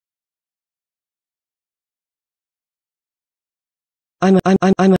I'm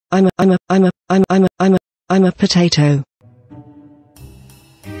a potato.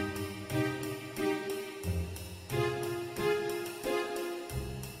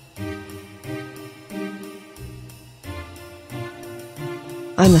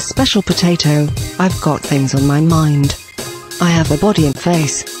 I'm a special potato. I've got things on my mind. I have a body and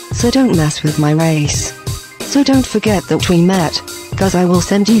face, so don't mess with my race. So don't forget that we met, 'cause I will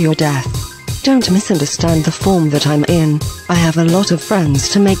send you your death. Don't misunderstand the form that I'm in. I have a lot of friends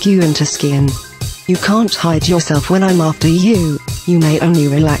to make you into skin. You can't hide yourself when I'm after you. You may only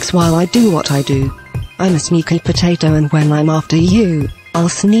relax while I do what I do. I'm a sneaky potato, and when I'm after you, I'll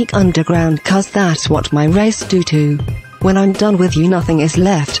sneak underground, 'cause that's what my race do too. When I'm done with you, nothing is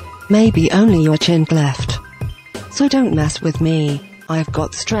left, maybe only your chin left. So don't mess with me, I've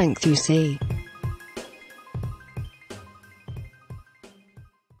got strength, you see.